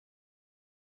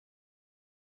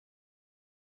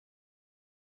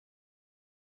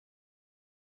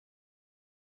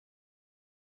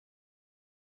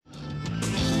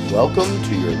Welcome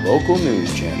to your local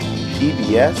news channel,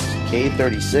 PBS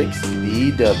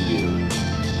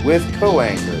K36BW, with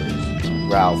co-anchors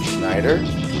Ralph Schneider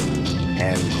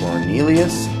and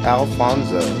Cornelius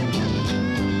Alfonso.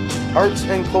 Arts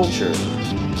and Culture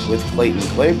with Clayton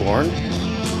Claiborne.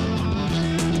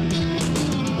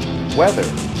 Weather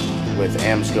with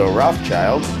Amsco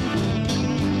Rothschild.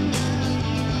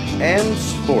 And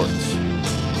Sports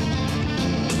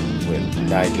with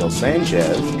Nigel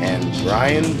Sanchez and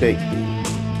Brian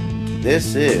Bigby.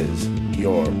 This is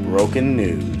your Broken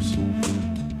News.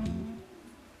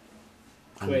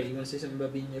 Wait, you want to say something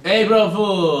about being your April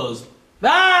Fools!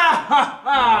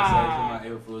 Ah!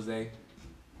 April Fool's Day.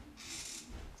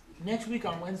 Next week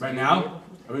on Wednesday. Right now?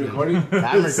 Are we recording? I'm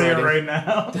recording. Say it right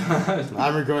now.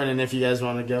 I'm recording if you guys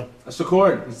want to go. Let's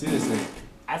record. Let's do this thing.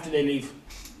 After they leave.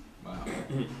 Wow.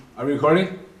 Are we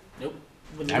recording? Nope.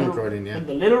 I'm recording, yeah. When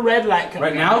the little red light comes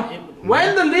Right now?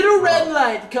 When the little red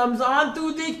light comes on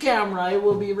through the camera, it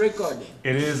will be recording.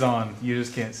 It is on. You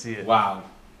just can't see it. Wow.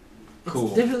 Cool.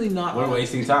 It's definitely not We're on.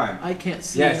 wasting time. I can't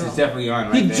see Yes, it. it's at definitely on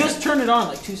all. right He there. just turned it on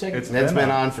like 2 seconds ago. It's been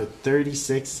on for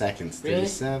 36 seconds. Really?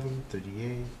 37,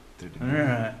 38, 39.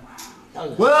 Alright.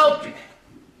 That was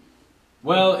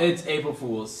Well, it's April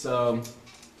Fool's, so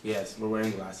yes, we're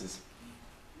wearing glasses.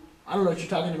 I don't know what you're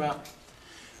talking about.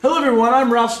 Hello everyone,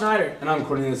 I'm Ralph Schneider. And I'm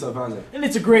Cornelius Alfonso. And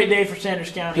it's a great day for Sanders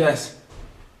County. Yes.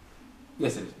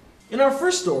 Yes, it is. In our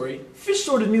first story, fish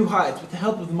soared to new heights with the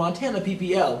help of the Montana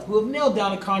PPL, who have nailed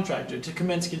down a contractor to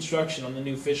commence construction on the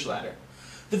new fish ladder.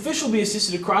 The fish will be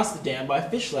assisted across the dam by a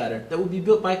fish ladder that will be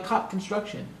built by COP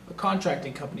Construction, a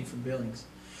contracting company from Billings.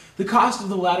 The cost of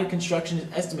the ladder construction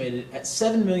is estimated at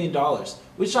 $7 million,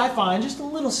 which I find just a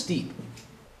little steep.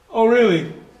 Oh,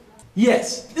 really?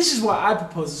 Yes, this is why I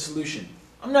propose a solution.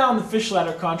 I'm now in the fish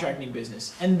ladder contracting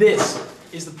business, and this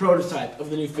is the prototype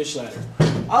of the new fish ladder.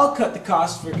 I'll cut the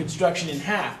cost for construction in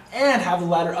half and have the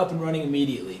ladder up and running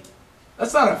immediately.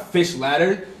 That's not a fish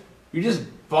ladder. You just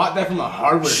bought that from a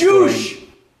hardware store. Shush!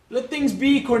 Let things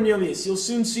be, Cornelius. You'll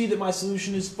soon see that my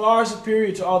solution is far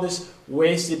superior to all this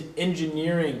wasted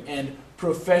engineering and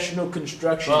professional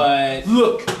construction. But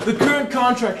Look, the current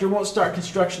contractor won't start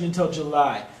construction until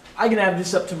July. I can have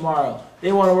this up tomorrow.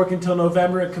 They want to work until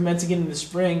November and commence again in the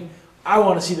spring. I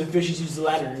want to see the fishes use the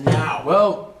ladder now.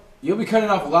 well, you'll be cutting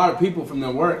off a lot of people from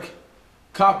their work.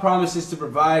 COP promises to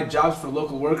provide jobs for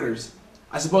local workers.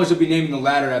 I suppose you'll be naming the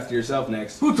ladder after yourself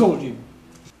next. Who told you?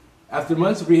 After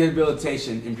months of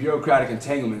rehabilitation and bureaucratic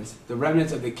entanglements, the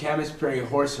remnants of the Camas Prairie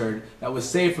horse herd that was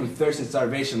saved from thirst and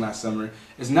starvation last summer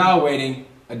is now awaiting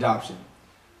adoption.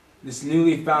 This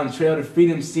newly found trail to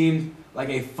freedom seemed like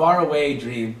a faraway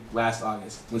dream last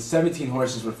August, when 17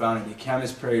 horses were found at the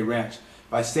Camas Prairie Ranch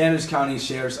by Sanders County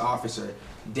Sheriff's Officer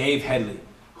Dave Headley,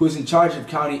 who is in charge of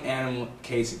county animal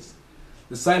cases.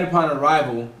 The sight upon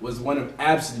arrival was one of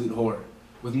absolute horror.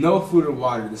 With no food or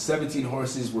water, the 17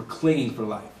 horses were clinging for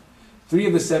life. 3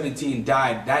 of the 17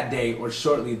 died that day or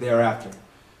shortly thereafter.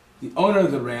 The owner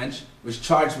of the ranch was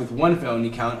charged with 1 felony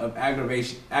count of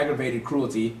aggravated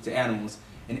cruelty to animals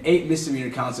and 8 misdemeanor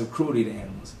counts of cruelty to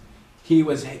animals.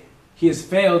 He has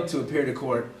failed to appear to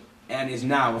court and is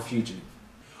now a fugitive.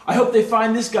 I hope they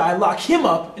find this guy, lock him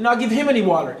up, and not give him any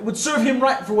water. It would serve him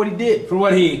right for what he did. For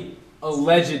what he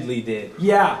allegedly did.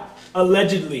 Yeah,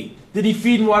 allegedly. Did he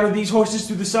feed and water these horses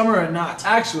through the summer or not?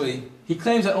 Actually, he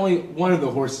claims that only one of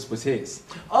the horses was his.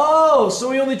 Oh,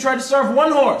 so he only tried to starve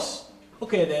 1 horse.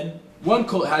 Okay then. 1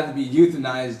 colt had to be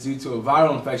euthanized due to a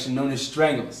viral infection known as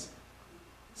strangles.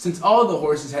 Since all of the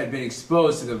horses had been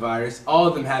exposed to the virus, all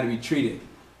of them had to be treated.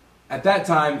 At that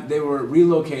time, they were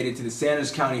relocated to the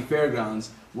Sanders County Fairgrounds,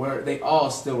 where they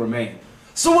all still remain.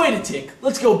 So wait a tick,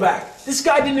 let's go back. This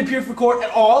guy didn't appear for court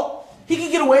at all? He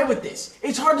could get away with this.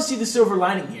 It's hard to see the silver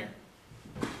lining here.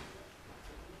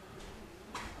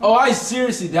 Oh, I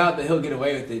seriously doubt that he'll get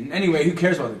away with it. And anyway, who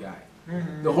cares about the guy?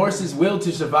 The horse's will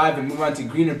to survive and move on to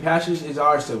greener pastures is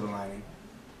our silver lining.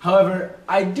 However,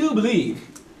 I do believe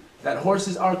that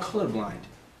horses are colorblind.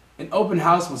 An open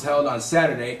house was held on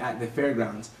Saturday at the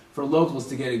fairgrounds for locals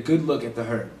to get a good look at the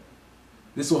herd.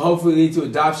 This will hopefully lead to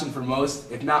adoption for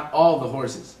most, if not all, the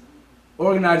horses.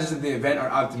 Organizers of the event are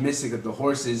optimistic that the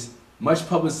horses' much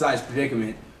publicized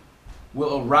predicament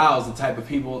will arouse the type of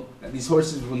people that these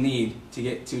horses will need to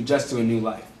get to adjust to a new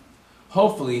life.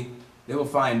 Hopefully, they will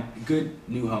find good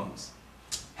new homes.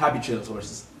 Happy trails,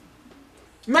 horses.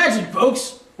 Imagine,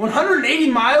 folks, 180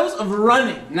 miles of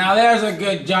running. Now there's a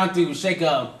good jaunt to shake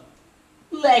a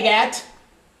Leg at.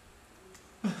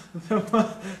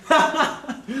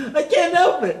 I can't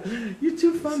help it. You're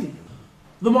too funny.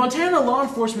 The Montana Law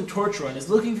Enforcement Torch Run is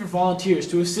looking for volunteers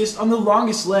to assist on the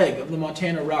longest leg of the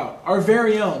Montana route, our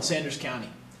very own Sanders County.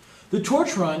 The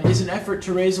Torch Run is an effort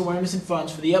to raise awareness and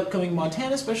funds for the upcoming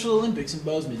Montana Special Olympics in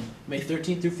Bozeman, May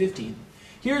 13th through 15th.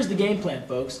 Here's the game plan,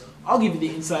 folks. I'll give you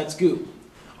the inside scoop.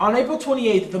 On April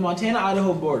 28th at the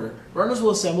Montana-Idaho border, runners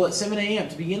will assemble at 7 a.m.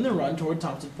 to begin their run toward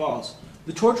Thompson Falls.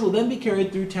 The torch will then be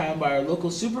carried through town by our local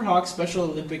Superhawks Special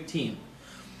Olympic team.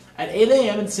 At 8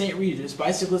 a.m. in St. Regis,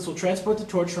 bicyclists will transport the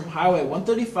torch from Highway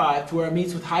 135 to where it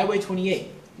meets with Highway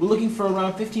 28. We're looking for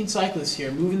around 15 cyclists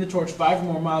here, moving the torch 5 or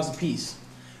more miles apiece.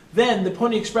 Then, the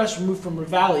Pony Express will move from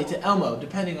Ravalli to Elmo,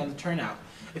 depending on the turnout.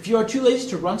 If you are too lazy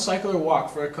to run, cycle, or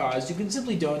walk for a cause, you can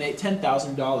simply donate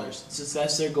 $10,000, since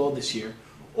that's their goal this year.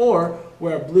 Or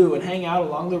wear blue and hang out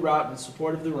along the route in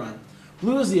support of the run.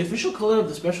 Blue is the official color of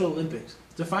the Special Olympics.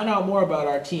 To find out more about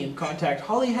our team, contact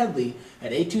Holly Headley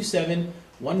at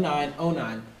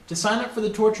 827-1909. To sign up for the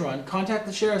torch run, contact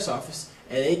the Sheriff's Office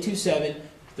at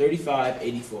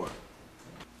 827-3584.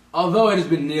 Although it has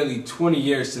been nearly 20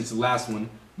 years since the last one,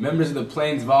 members of the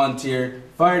Plains Volunteer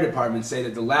Fire Department say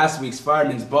that the last week's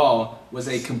Fireman's Ball was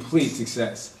a complete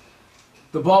success.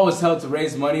 The ball was held to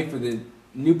raise money for the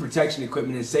new protection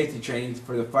equipment and safety training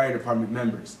for the fire department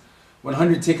members.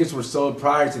 100 tickets were sold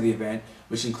prior to the event,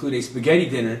 which include a spaghetti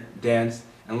dinner, dance,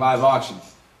 and live auction.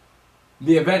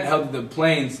 The event held at the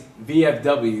Plains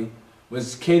VFW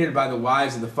was catered by the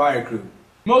wives of the fire crew.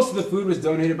 Most of the food was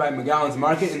donated by McGowan's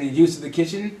Market, and the use of the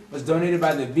kitchen was donated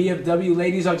by the VFW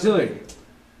Ladies Auxiliary.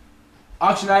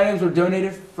 Auction items were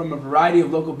donated from a variety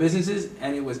of local businesses,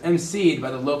 and it was emceed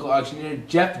by the local auctioneer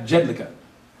Jeff Jedlicka.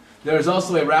 There was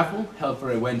also a raffle held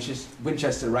for a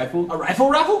Winchester rifle. A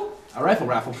rifle raffle? A rifle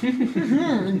raffle.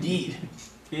 Indeed.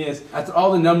 Yes. After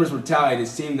all the numbers were tallied, it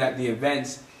seemed that the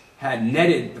events had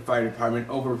netted the fire department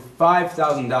over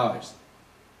 $5,000.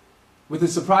 With a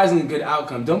surprisingly good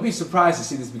outcome, don't be surprised to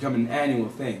see this become an annual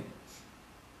thing.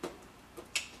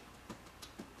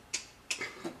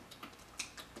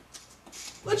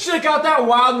 Let's check out that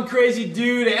wild and crazy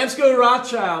dude, Amsco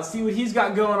Rothschild, see what he's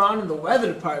got going on in the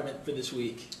weather department for this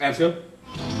week. Amsco?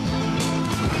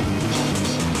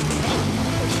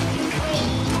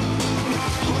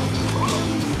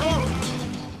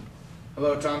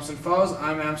 Hello Thompson Falls,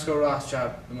 I'm Amsco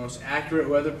Rothschild, the most accurate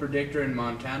weather predictor in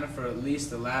Montana for at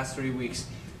least the last 3 weeks.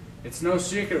 It's no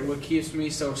secret what keeps me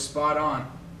so spot on.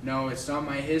 No, it's not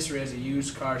my history as a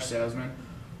used car salesman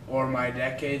or my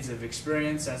decades of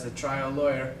experience as a trial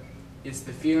lawyer. It's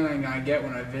the feeling I get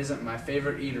when I visit my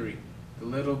favorite eatery, the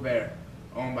Little Bear,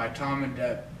 owned by Tom and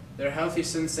Deb. Their healthy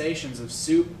sensations of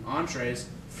soup, entrees,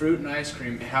 fruit and ice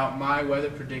cream help my weather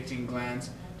predicting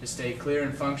glands to stay clear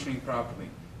and functioning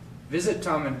properly. Visit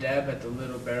Tom and Deb at the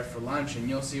Little Bear for lunch and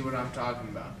you'll see what I'm talking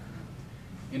about.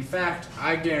 In fact,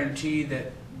 I guarantee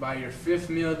that by your 5th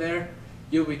meal there,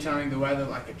 you'll be telling the weather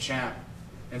like a champ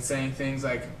and saying things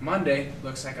like, Monday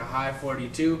looks like a high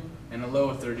 42 and a low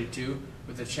of 32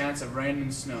 with a chance of rain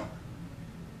and snow.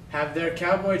 Have their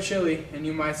cowboy chili and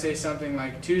you might say something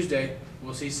like, Tuesday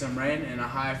we'll see some rain and a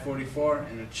high of 44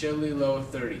 and a chilly low of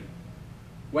 30.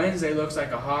 Wednesday looks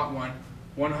like a hot one,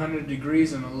 100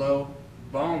 degrees and a low,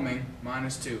 balming,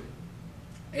 -2.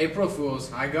 April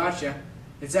Fools, I gotcha.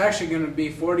 It's actually going to be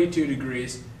 42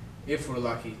 degrees if we're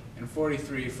lucky and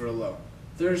 43 for a low.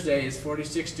 Thursday is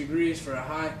 46 degrees for a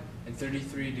high and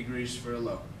 33 degrees for a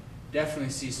low.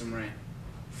 Definitely see some rain.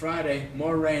 Friday,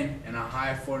 more rain and a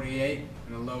high of 48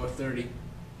 and a low of 30.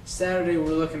 Saturday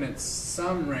we're looking at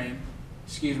some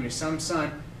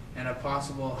sun and a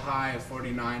possible high of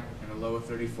 49 and a low of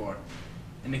 34.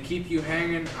 And to keep you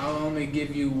hanging, I'll only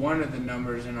give you one of the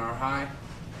numbers in our high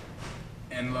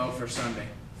and low for Sunday.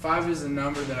 5 is the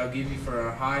number that I'll give you for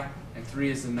our high, and 3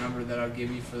 is the number that I'll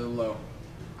give you for the low.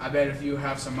 I bet if you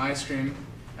have some ice cream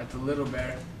at the Little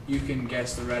Bear, you can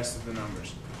guess the rest of the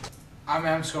numbers. I'm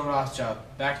Amsco Rothschild.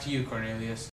 Back to you, Cornelius.